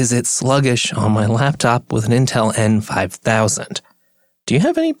boy, is it sluggish on my laptop with an Intel N5000. Do you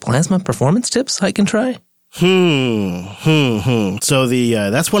have any Plasma performance tips I can try? So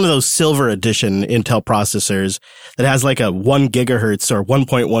that's one of those silver edition Intel processors that has like a 1 gigahertz or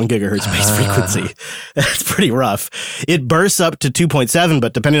 1.1 gigahertz base frequency. That's pretty rough. It bursts up to 2.7,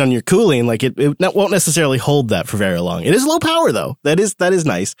 but depending on your cooling, like it won't necessarily hold that for very long. It is low power though. That is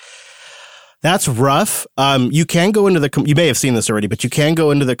nice. That's rough. You can go into you may have seen this already, but you can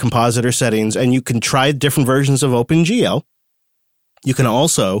go into the compositor settings and you can try different versions of OpenGL. You can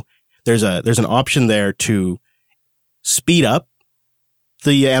also, there's an option there to speed up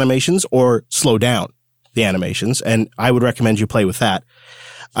the animations or slow down the animations. And I would recommend you play with that.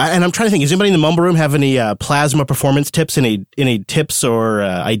 And I'm trying to think, does anybody in the Mumble Room have any Plasma performance tips, any tips or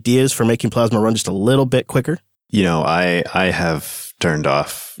ideas for making Plasma run just a little bit quicker? You know, I have turned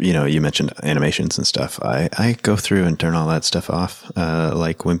off, you mentioned animations and stuff. I go through and turn all that stuff off.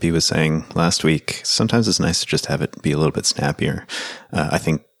 Like Wimpy was saying last week, sometimes it's nice to just have it be a little bit snappier. I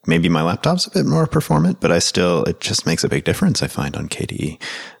think maybe my laptop's a bit more performant, but it just makes a big difference, I find, on KDE.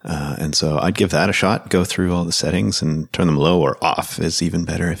 And so I'd give that a shot. Go through all the settings and turn them low or off is even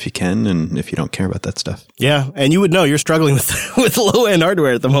better if you can, and if you don't care about that stuff. Yeah, and you would know you're struggling with low-end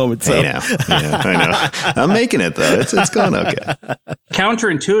hardware at the moment. So. I know. I'm making it, though. It's going okay.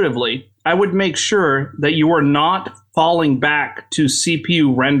 Counterintuitively, I would make sure that you are not falling back to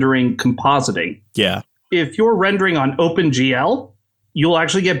CPU rendering compositing. Yeah. If you're rendering on OpenGL, you'll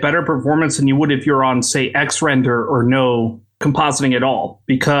actually get better performance than you would if you're on, say, Xrender or no compositing at all.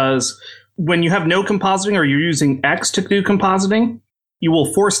 Because when you have no compositing or you're using X to do compositing, you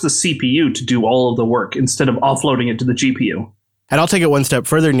will force the CPU to do all of the work instead of offloading it to the GPU. And I'll take it one step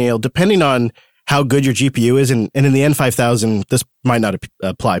further, Neil. Depending on how good your GPU is, and in the N5000, this might not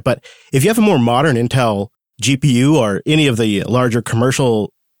apply, but if you have a more modern Intel GPU or any of the larger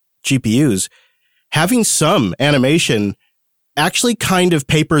commercial GPUs, having some animation actually kind of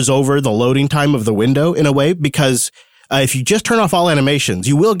papers over the loading time of the window in a way, because if you just turn off all animations,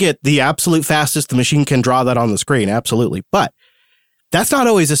 you will get the absolute fastest the machine can draw that on the screen, absolutely. But that's not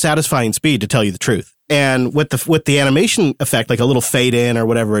always a satisfying speed, to tell you the truth. And with the animation effect, like a little fade in or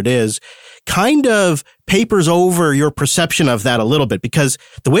whatever it is, kind of papers over your perception of that a little bit, because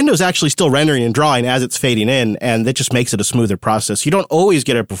the window's actually still rendering and drawing as it's fading in, and that just makes it a smoother process. You don't always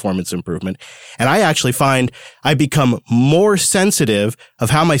get a performance improvement. And I actually find I become more sensitive of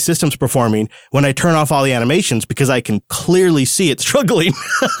how my system's performing when I turn off all the animations, because I can clearly see it struggling.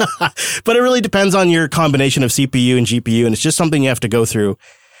 But it really depends on your combination of CPU and GPU, and it's just something you have to go through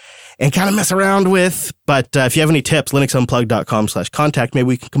and kind of mess around with. But if you have any tips, linuxunplugged.com/contact, maybe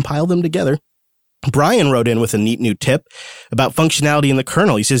we can compile them together. Brian wrote in with a neat new tip about functionality in the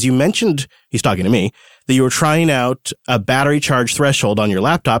kernel. He says, you mentioned, he's talking to me, that you were trying out a battery charge threshold on your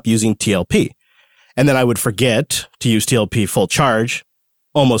laptop using TLP. And then I would forget to use TLP full charge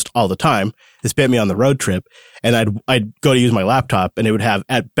almost all the time. This bit me on the road trip, and I'd go to use my laptop, and it would have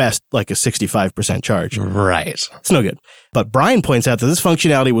at best like a 65% charge. Right. It's no good. But Brian points out that this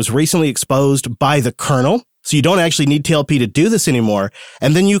functionality was recently exposed by the kernel, so you don't actually need TLP to do this anymore.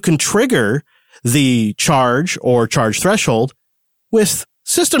 And then you can trigger the charge or charge threshold with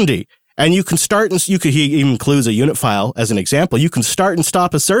systemd. And you can start, and he even includes a unit file as an example. You can start and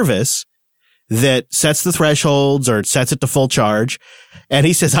stop a service that sets the thresholds or sets it to full charge. And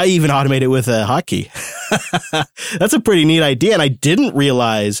he says, I even automate it with a hotkey. That's a pretty neat idea. And I didn't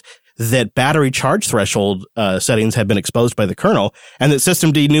realize that battery charge threshold settings had been exposed by the kernel, and that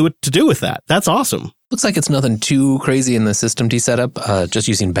systemd knew what to do with that. That's awesome. Looks like it's nothing too crazy in the systemd setup, just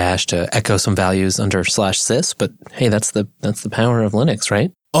using bash to echo some values under /sys. But hey, that's the power of Linux,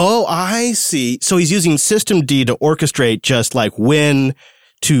 right? Oh, I see. So he's using systemd to orchestrate just like when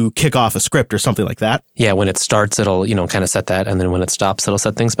to kick off a script or something like that. Yeah, when it starts, it'll, kind of set that. And then when it stops, it'll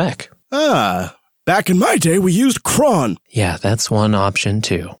set things back. Ah, Back in my day, we used cron. Yeah, that's one option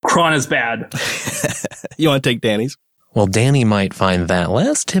too. Cron is bad. You want to take Danny's? Well, Danny might find that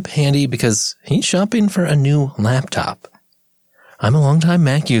last tip handy because he's shopping for a new laptop. I'm a longtime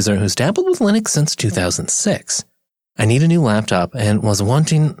Mac user who's dabbled with Linux since 2006. I need a new laptop and was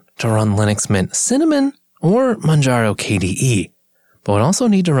wanting to run Linux Mint Cinnamon or Manjaro KDE, but would also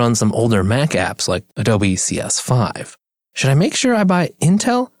need to run some older Mac apps like Adobe CS5. Should I make sure I buy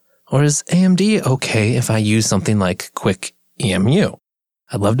Intel, or is AMD okay if I use something like Quick EMU?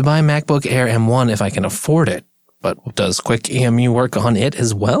 I'd love to buy a MacBook Air M1 if I can afford it, but does Quick EMU work on it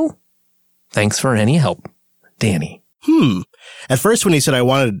as well? Thanks for any help, Danny. At first, when he said I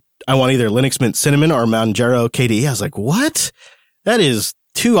want either Linux Mint Cinnamon or Manjaro KDE, I was like, what? That is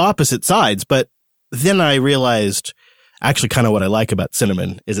two opposite sides. But then I realized actually kind of what I like about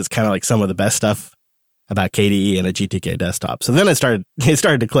Cinnamon is it's kind of like some of the best stuff about KDE and a GTK desktop. So then it started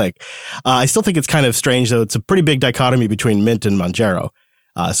to click. I still think it's kind of strange, though. It's a pretty big dichotomy between Mint and Manjaro.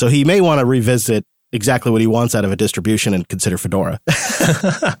 So he may want to revisit exactly what he wants out of a distribution and consider Fedora.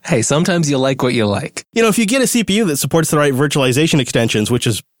 Hey, sometimes you like what you like. You know, if you get a CPU that supports the right virtualization extensions, which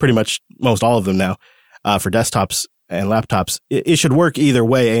is pretty much most all of them now for desktops and laptops, it should work either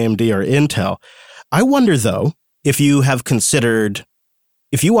way, AMD or Intel. I wonder, though, if you have considered,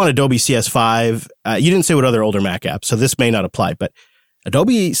 if you want Adobe CS5, you didn't say what other older Mac apps, so this may not apply, but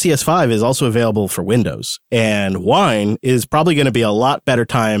Adobe CS5 is also available for Windows, and Wine is probably going to be a lot better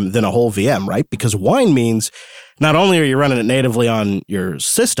time than a whole VM, right? Because Wine means not only are you running it natively on your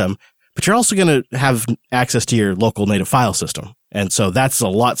system, but you're also going to have access to your local native file system. And so that's a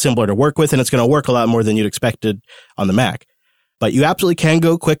lot simpler to work with, and it's going to work a lot more than you'd expected on the Mac. But you absolutely can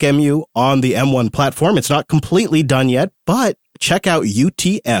go Quick EMU on the M1 platform. It's not completely done yet, but check out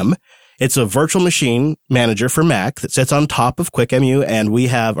UTM. It's a virtual machine manager for Mac that sits on top of Quick EMU, and we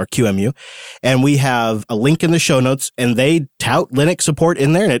have our QEMU, and we have a link in the show notes, and they tout Linux support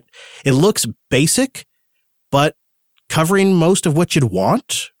in there, and it looks basic, but covering most of what you'd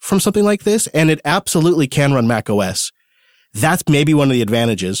want from something like this, and it absolutely can run Mac OS. That's maybe one of the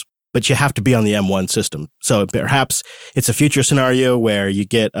advantages, but you have to be on the M1 system. So perhaps it's a future scenario where you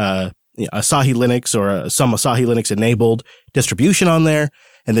get Asahi Linux or some Asahi Linux enabled distribution on there,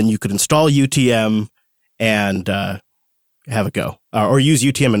 and then you could install UTM and have a go. Or use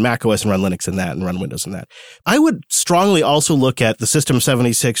UTM and macOS and run Linux in that and run Windows in that. I would strongly also look at the System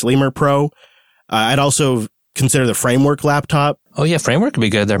 76 Lemur Pro. I'd also consider the Framework laptop. Oh yeah, Framework would be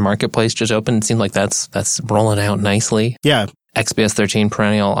good. Their marketplace just opened. It seems like that's rolling out nicely. Yeah. XPS 13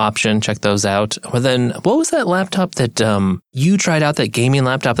 perennial option. Check those out. Or then, what was that laptop that you tried out, that gaming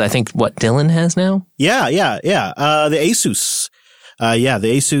laptop that I think, Dylan has now? Yeah. The Asus. The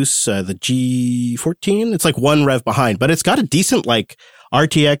Asus, the G14. It's like one rev behind, but it's got a decent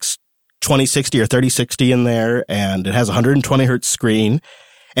RTX 2060 or 3060 in there, and it has a 120 hertz screen.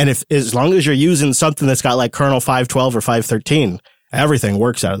 And as long as you're using something that's got kernel 512 or 513, everything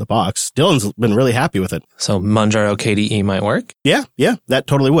works out of the box. Dylan's been really happy with it. So Manjaro KDE might work? Yeah, that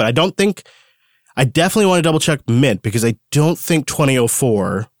totally would. I definitely want to double check Mint because I don't think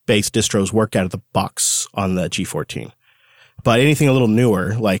 2004 based distros work out of the box on the G14. But anything a little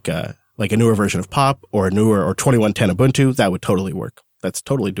newer, like a newer version of Pop or a newer or 2110 Ubuntu, that would totally work. That's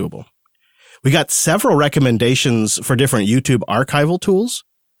totally doable. We got several recommendations for different YouTube archival tools.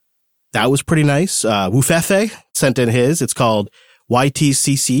 That was pretty nice. Wufefe sent in his. It's called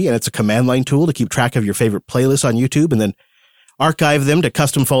YTCC, and it's a command line tool to keep track of your favorite playlists on YouTube and then archive them to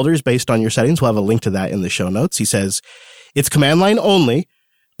custom folders based on your settings. We'll have a link to that in the show notes. He says, it's command line only,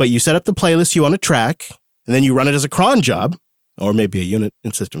 but you set up the playlist you want to track, and then you run it as a cron job, or maybe a unit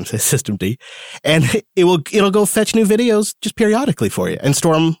in systemd, and it'll go fetch new videos just periodically for you and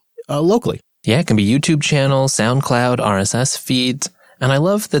store them locally. Yeah, it can be YouTube channels, SoundCloud, RSS feeds. And I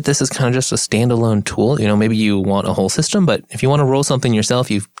love that this is kind of just a standalone tool. Maybe you want a whole system, but if you want to roll something yourself,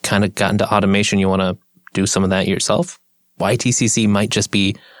 you've kind of gotten to automation, you want to do some of that yourself, YTCC might just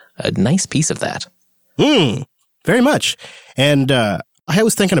be a nice piece of that. Very much. And I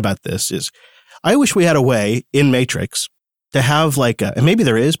was thinking about this I wish we had a way in Matrix to have and maybe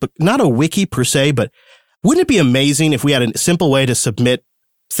there is, but not a wiki per se, but wouldn't it be amazing if we had a simple way to submit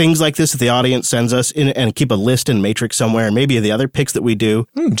things like this that the audience sends us in and keep a list in Matrix somewhere, and maybe the other picks that we do.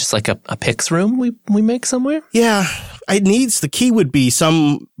 Just like a picks room we make somewhere? Yeah. The key would be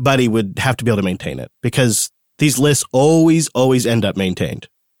somebody would have to be able to maintain it because these lists always end up maintained.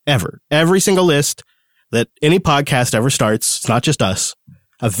 Ever. Every single list that any podcast ever starts, it's not just us,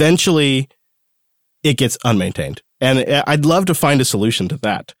 eventually it gets unmaintained. And I'd love to find a solution to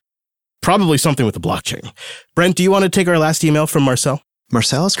that. Probably something with the blockchain. Brent, do you want to take our last email from Marcel?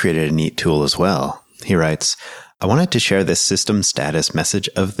 Marcel has created a neat tool as well. He writes, I wanted to share this system status message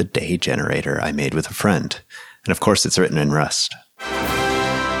of the day generator I made with a friend. And of course, it's written in Rust. I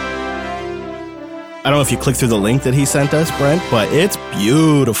don't know if you click through the link that he sent us, Brent, but it's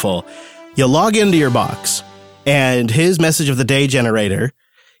beautiful. You log into your box, and his message of the day generator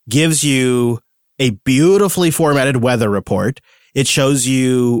gives you a beautifully formatted weather report. It shows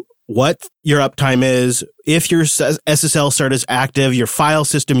you what your uptime is, if your SSL cert is active, your file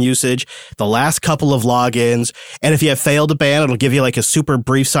system usage, the last couple of logins, and if you have failed to ban, it'll give you like a super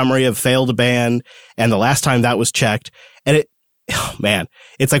brief summary of failed to ban and the last time that was checked. And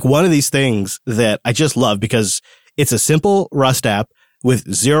it's like one of these things that I just love because it's a simple Rust app with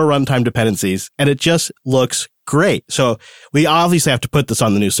zero runtime dependencies, and it just looks great. So we obviously have to put this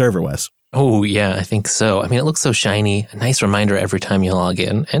on the new server, Wes. Oh, yeah, I think so. I mean, it looks so shiny. A nice reminder every time you log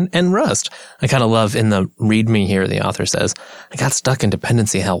in. And Rust. I kind of love in the README here, the author says, I got stuck in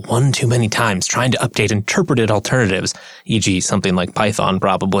dependency hell one too many times trying to update interpreted alternatives, e.g. something like Python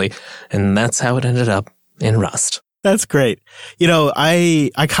probably. And that's how it ended up in Rust. That's great. You know,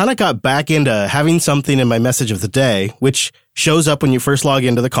 I kind of got back into having something in my message of the day, which shows up when you first log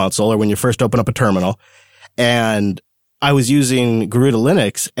into the console or when you first open up a terminal. And I was using Garuda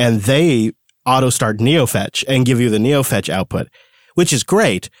Linux, and they auto-start NeoFetch and give you the NeoFetch output, which is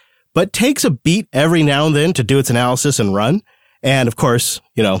great, but takes a beat every now and then to do its analysis and run. And of course,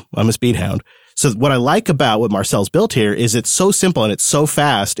 you know, I'm a speed hound. So what I like about what Marcel's built here is it's so simple and it's so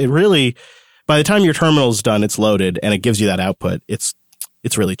fast. It really, by the time your terminal's done, it's loaded and it gives you that output. It's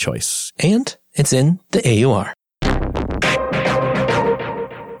really choice. And it's in the AUR.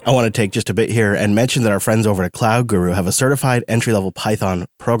 I want to take just a bit here and mention that our friends over at Cloud Guru have a certified entry-level Python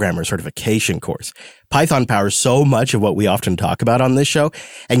programmer certification course. Python powers so much of what we often talk about on this show,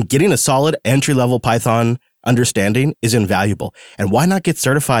 and getting a solid entry-level Python understanding is invaluable. And why not get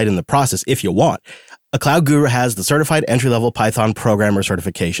certified in the process if you want? A Cloud Guru has the certified entry-level Python programmer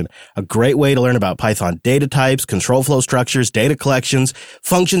certification, a great way to learn about Python data types, control flow structures, data collections,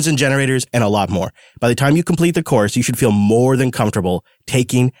 functions and generators, and a lot more. By the time you complete the course, you should feel more than comfortable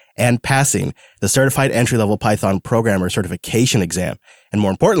taking and passing the certified entry-level Python programmer certification exam. And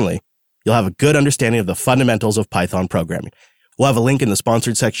more importantly, you'll have a good understanding of the fundamentals of Python programming. We'll have a link in the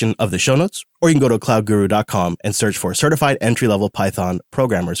sponsored section of the show notes, or you can go to cloudguru.com and search for certified entry-level Python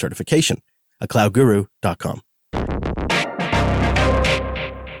programmer certification. cloudguru.com.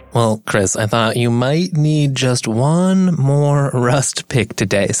 Well, Chris, I thought you might need just one more Rust pick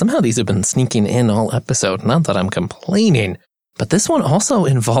today. Somehow these have been sneaking in all episode. Not that I'm complaining, but this one also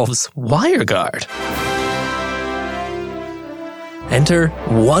involves WireGuard. Enter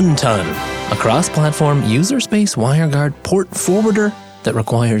OneTon, a cross-platform user space WireGuard port forwarder that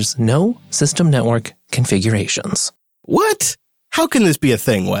requires no system network configurations. What? How can this be a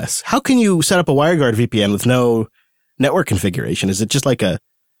thing, Wes? How can you set up a WireGuard VPN with no network configuration? Is it just like a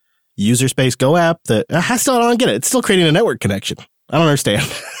user space Go app that I still don't get it? It's still creating a network connection. I don't understand.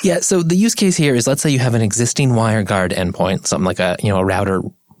 Yeah, so the use case here is, let's say you have an existing WireGuard endpoint, something like a router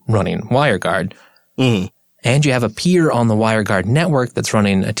running WireGuard, and you have a peer on the WireGuard network that's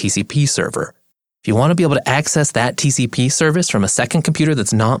running a TCP server. If you want to be able to access that TCP service from a second computer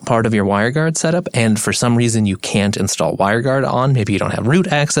that's not part of your WireGuard setup, and for some reason you can't install WireGuard on, maybe you don't have root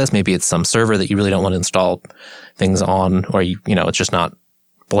access, maybe it's some server that you really don't want to install things on, or it's just not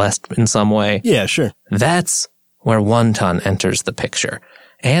blessed in some way. Yeah, sure. That's where OneTon enters the picture.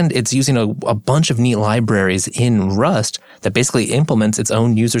 And it's using a bunch of neat libraries in Rust that basically implements its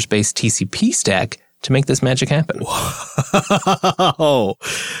own user space TCP stack to make this magic happen.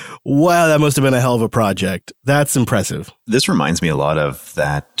 Wow, that must have been a hell of a project. That's impressive. This reminds me a lot of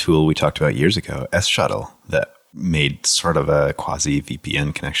that tool we talked about years ago, S-Shuttle, that made sort of a quasi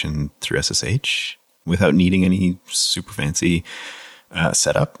VPN connection through SSH without needing any super fancy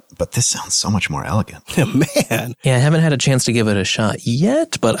setup. But this sounds so much more elegant. Man. Yeah, I haven't had a chance to give it a shot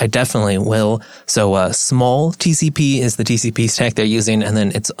yet, but I definitely will. So small TCP is the TCP stack they're using, and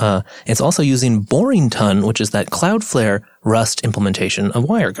then it's also using BoringTon, which is that Cloudflare Rust implementation of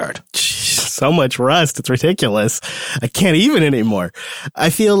WireGuard. So much Rust, it's ridiculous. I can't even anymore. I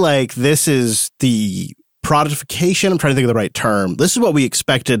feel like this is the productification. I'm trying to think of the right term. This is what we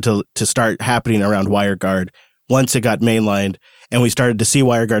expected to start happening around WireGuard once it got mainlined, and we started to see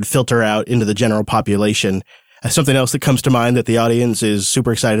WireGuard filter out into the general population. Something else that comes to mind that the audience is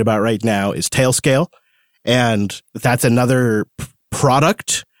super excited about right now is Tailscale. And that's another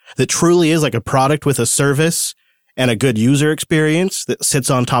product that truly is like a product with a service and a good user experience that sits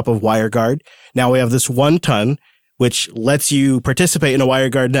on top of WireGuard. Now we have this OneTon, which lets you participate in a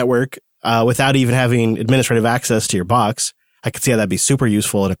WireGuard network without even having administrative access to your box. I could see how that'd be super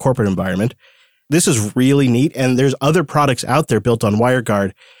useful in a corporate environment. This is really neat. And there's other products out there built on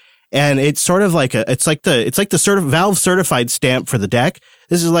WireGuard. And it's sort of like it's like the Valve certified stamp for the deck.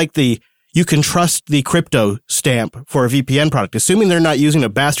 This is like you can trust the crypto stamp for a VPN product, assuming they're not using a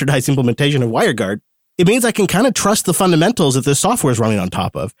bastardized implementation of WireGuard. It means I can kind of trust the fundamentals that this software is running on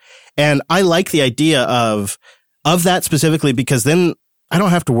top of. And I like the idea of that specifically, because then I don't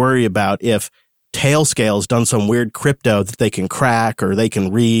have to worry about if Tailscale's done some weird crypto that they can crack or they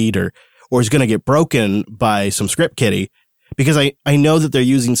can read or is going to get broken by some script kiddie, because I know that they're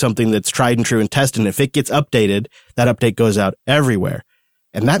using something that's tried and true and tested. And if it gets updated, that update goes out everywhere.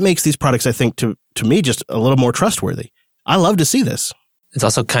 And that makes these products, I think, to me, just a little more trustworthy. I love to see this. It's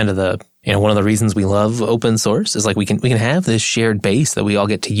also kind of one of the reasons we love open source is like we can have this shared base that we all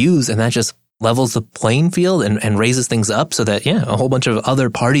get to use, and that just levels the playing field and raises things up so that, a whole bunch of other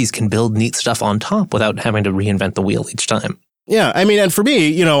parties can build neat stuff on top without having to reinvent the wheel each time. Yeah, I mean, and for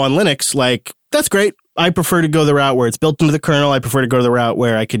me, on Linux, like, that's great. I prefer to go the route where it's built into the kernel. I prefer to go to the route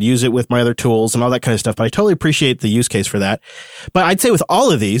where I could use it with my other tools and all that kind of stuff. But I totally appreciate the use case for that. But I'd say with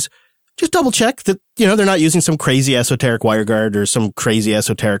all of these, just double check that, they're not using some crazy esoteric WireGuard or some crazy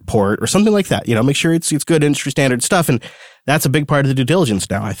esoteric port or something like that. Make sure it's good industry standard stuff. And that's a big part of the due diligence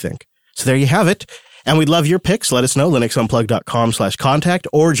now, I think. So there you have it. And we'd love your picks. Let us know, linuxunplugged.com/contact,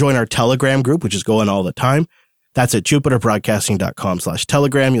 or join our Telegram group, which is going all the time. That's at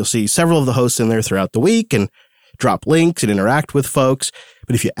jupiterbroadcasting.com/Telegram. You'll see several of the hosts in there throughout the week and drop links and interact with folks.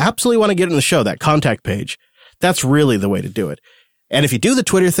 But if you absolutely want to get in the show, that contact page, that's really the way to do it. And if you do the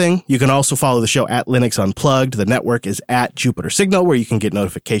Twitter thing, you can also follow the show at Linux Unplugged. The network is at Jupiter Signal, where you can get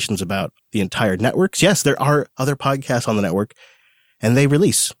notifications about the entire networks. Yes, there are other podcasts on the network, and they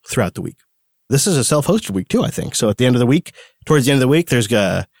release throughout the week. This is a self-hosted week too, I think. So at the end of the week, towards the end of the week, there's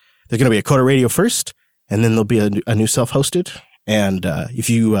going to be a Coda Radio first, and then there'll be a new self-hosted. And if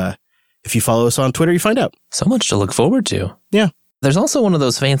you follow us on Twitter, you find out. So much to look forward to. Yeah. There's also one of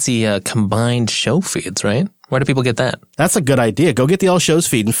those fancy combined show feeds, right? Where do people get that? That's a good idea. Go get the All Shows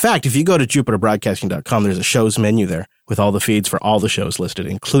feed. In fact, if you go to jupiterbroadcasting.com, there's a shows menu there with all the feeds for all the shows listed,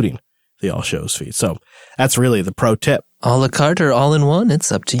 including the All Shows feed. So that's really the pro tip. A la carte or all in one,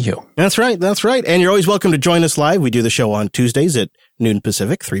 it's up to you. That's right. That's right. And you're always welcome to join us live. We do the show on Tuesdays at noon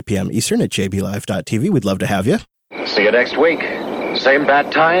Pacific, 3 p.m. Eastern at jblive.tv. We'd love to have you. See you next week. Same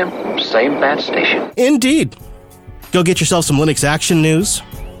bat time, same bat station. Indeed. Go get yourself some Linux Action News.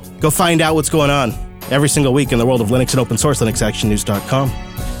 Go find out what's going on every single week in the world of Linux and open source, linuxactionnews.com.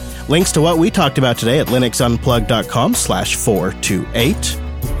 Links to what we talked about today at linuxunplugged.com/428.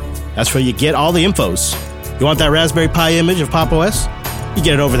 That's where you get all the infos. You want that Raspberry Pi image of Pop! OS? You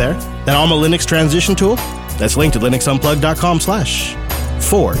get it over there. That Alma Linux transition tool? That's linked at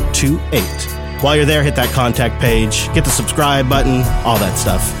linuxunplugged.com/428. While you're there, hit that contact page, get the subscribe button, all that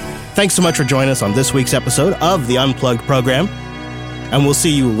stuff. Thanks so much for joining us on this week's episode of the Unplugged program. And we'll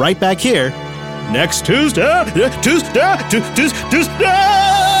see you right back here next Tuesday.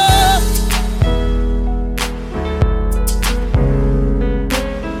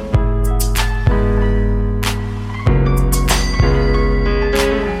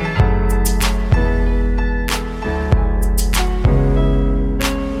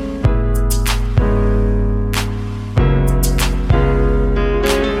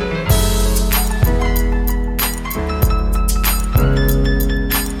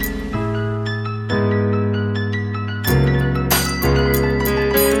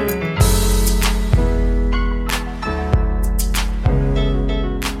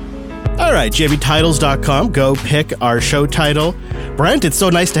 JBTitles.com. Go pick our show title. Brent, it's so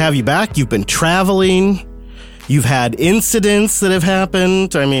nice to have you back. You've been traveling. You've had incidents that have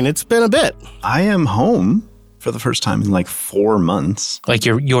happened. I mean, it's been a bit. I am home for the first time in like 4 months. Like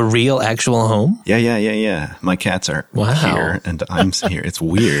your real actual home? Yeah. My cats are here and I'm here. It's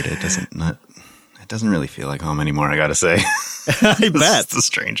weird. It doesn't really feel like home anymore, I gotta say. I bet. It's the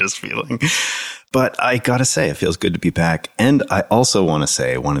strangest feeling. But I gotta say, it feels good to be back. And I also want to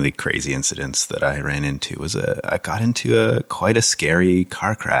say one of the crazy incidents that I ran into was I got into quite a scary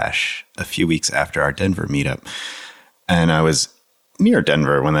car crash a few weeks after our Denver meetup. And I was near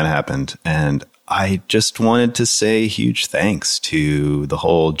Denver when that happened. And I just wanted to say huge thanks to the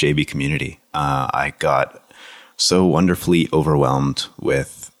whole JB community. I got so wonderfully overwhelmed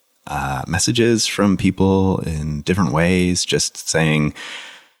with messages from people in different ways, just saying,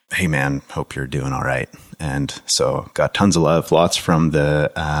 hey man, hope you're doing all right. And so got tons of love, lots from the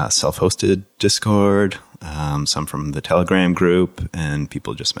self-hosted Discord, some from the Telegram group, and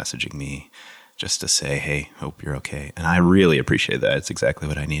people just messaging me just to say, hey, hope you're okay. And I really appreciate that. It's exactly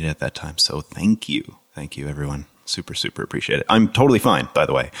what I needed at that time. So thank you. Thank you, everyone. Super, super appreciate it. I'm totally fine, by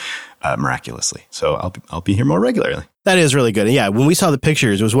the way, miraculously. So I'll be here more regularly. That is really good. And yeah, when we saw the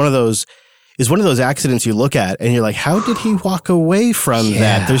pictures, it was one of those accidents you look at and you're like, how did he walk away from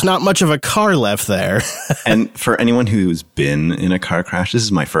that? There's not much of a car left there. And for anyone who's been in a car crash, this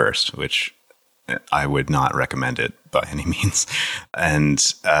is my first, which I would not recommend it by any means. And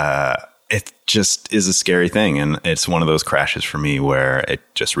it just is a scary thing. And it's one of those crashes for me where it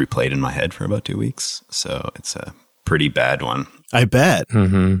just replayed in my head for about 2 weeks. So it's a pretty bad one. I bet.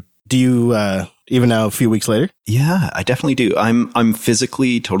 Mm-hmm. Do you, even now, a few weeks later? Yeah, I definitely do. I'm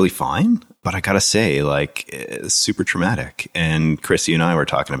physically totally fine, but I gotta say, like, it's super traumatic. And Chris, you and I were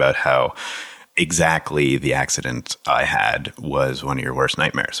talking about how exactly the accident I had was one of your worst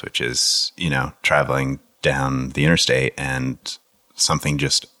nightmares, which is, traveling down the interstate and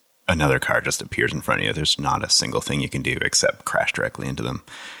another car just appears in front of you. There's not a single thing you can do except crash directly into them,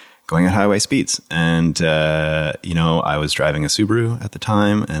 going at highway speeds. And, I was driving a Subaru at the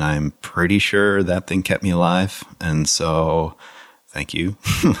time, and I'm pretty sure that thing kept me alive. And so thank you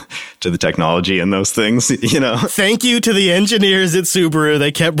to the technology and those things, Thank you to the engineers at Subaru.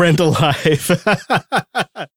 They kept Brent alive.